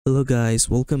Hello guys,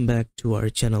 welcome back to our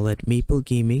channel at Maple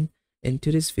Gaming. In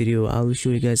today's video, I'll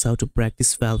show you guys how to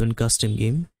practice Valorant custom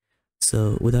game.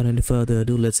 So without any further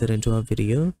ado, let's head into our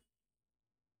video.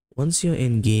 Once you're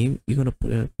in game, you're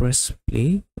gonna press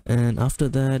play, and after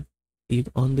that,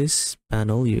 on this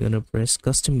panel, you're gonna press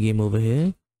custom game over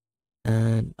here,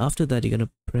 and after that, you're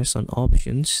gonna press on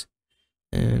options.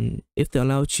 And if the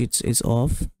allow cheats is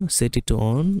off, set it to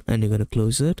on, and you're gonna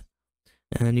close it,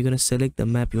 and you're gonna select the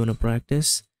map you wanna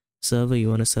practice, server you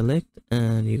want to select,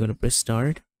 and you're going to press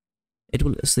start. It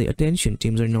will say attention,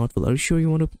 teams are not full. Are you sure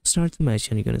you want to start the match?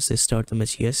 And you're going to say start the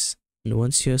match, yes. And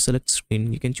once you select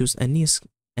screen, you can choose any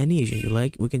agent you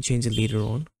like. We can change it later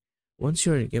on. Once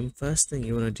you're in game, first thing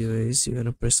you want to do is you're going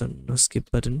to press on the skip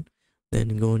button,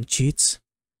 then go on cheats,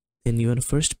 then you're going to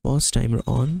first pause timer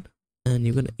on, and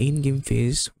you're going to in game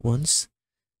phase once,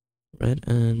 right?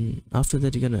 And after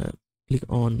that, you're going to click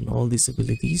on all these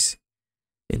abilities.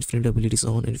 Infinite abilities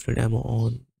on, infinite ammo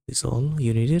on, is all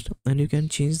you need it. And you can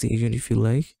change the agent if you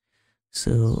like.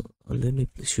 So let me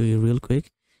show you real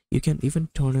quick. You can even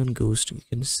turn on ghost. You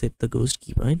can set the ghost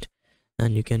keybind,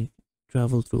 and you can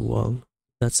travel through wall.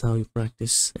 That's how you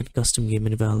practice and custom game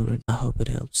in Valorant. I hope it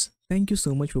helps. Thank you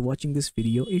so much for watching this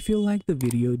video. If you like the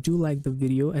video, do like the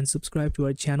video and subscribe to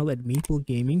our channel at Maple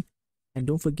Gaming, and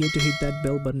don't forget to hit that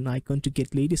bell button icon to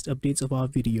get latest updates of our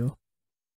video.